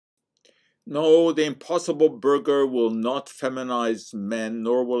No, the Impossible Burger will not feminize men,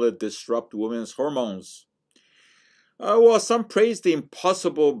 nor will it disrupt women's hormones. While some praise the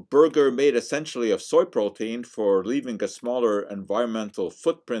Impossible Burger made essentially of soy protein for leaving a smaller environmental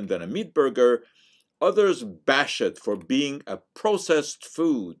footprint than a meat burger, others bash it for being a processed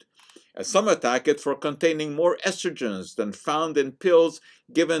food, and some attack it for containing more estrogens than found in pills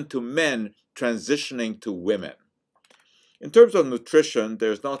given to men transitioning to women. In terms of nutrition,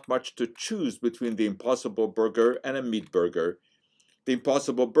 there's not much to choose between the Impossible Burger and a meat burger. The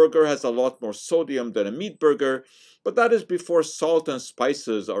Impossible Burger has a lot more sodium than a meat burger, but that is before salt and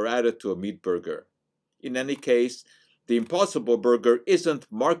spices are added to a meat burger. In any case, the Impossible Burger isn't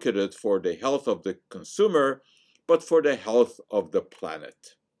marketed for the health of the consumer, but for the health of the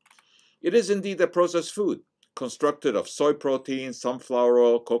planet. It is indeed a processed food, constructed of soy protein, sunflower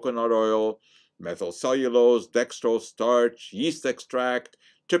oil, coconut oil, methylcellulose, dextrose, starch, yeast extract,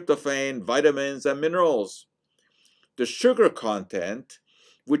 tryptophan, vitamins, and minerals. The sugar content,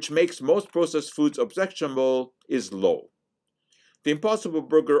 which makes most processed foods objectionable, is low. The Impossible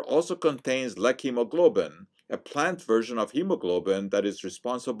Burger also contains leghemoglobin, a plant version of hemoglobin that is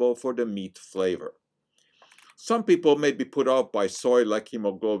responsible for the meat flavor. Some people may be put off by soy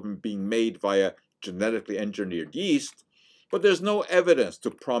leghemoglobin being made via genetically engineered yeast, but there's no evidence to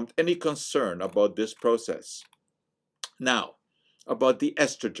prompt any concern about this process. Now, about the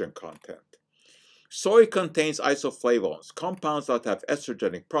estrogen content. Soy contains isoflavones, compounds that have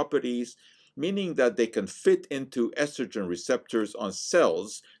estrogenic properties, meaning that they can fit into estrogen receptors on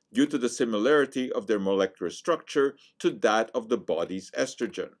cells due to the similarity of their molecular structure to that of the body's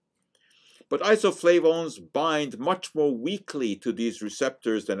estrogen. But isoflavones bind much more weakly to these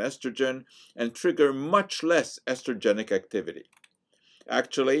receptors than estrogen and trigger much less estrogenic activity.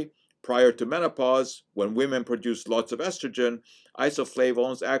 Actually, prior to menopause, when women produce lots of estrogen,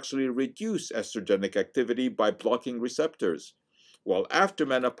 isoflavones actually reduce estrogenic activity by blocking receptors. While after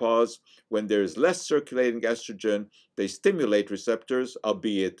menopause, when there is less circulating estrogen, they stimulate receptors,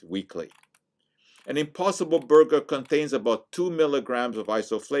 albeit weakly. An Impossible Burger contains about 2 milligrams of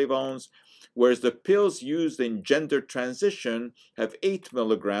isoflavones, whereas the pills used in gender transition have 8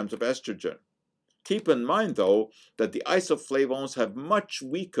 milligrams of estrogen. Keep in mind, though, that the isoflavones have much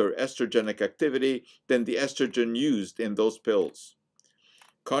weaker estrogenic activity than the estrogen used in those pills.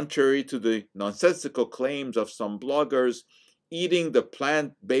 Contrary to the nonsensical claims of some bloggers, eating the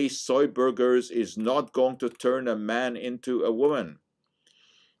plant-based soy burgers is not going to turn a man into a woman.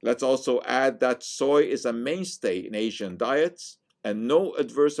 Let's also add that soy is a mainstay in Asian diets, and no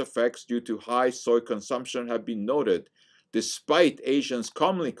adverse effects due to high soy consumption have been noted, despite Asians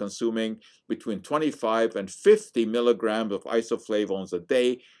commonly consuming between 25 and 50 milligrams of isoflavones a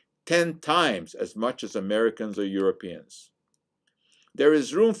day, 10 times as much as Americans or Europeans. There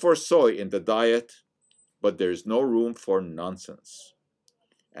is room for soy in the diet, but there is no room for nonsense.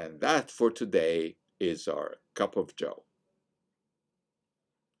 And that for today is our cup of joe.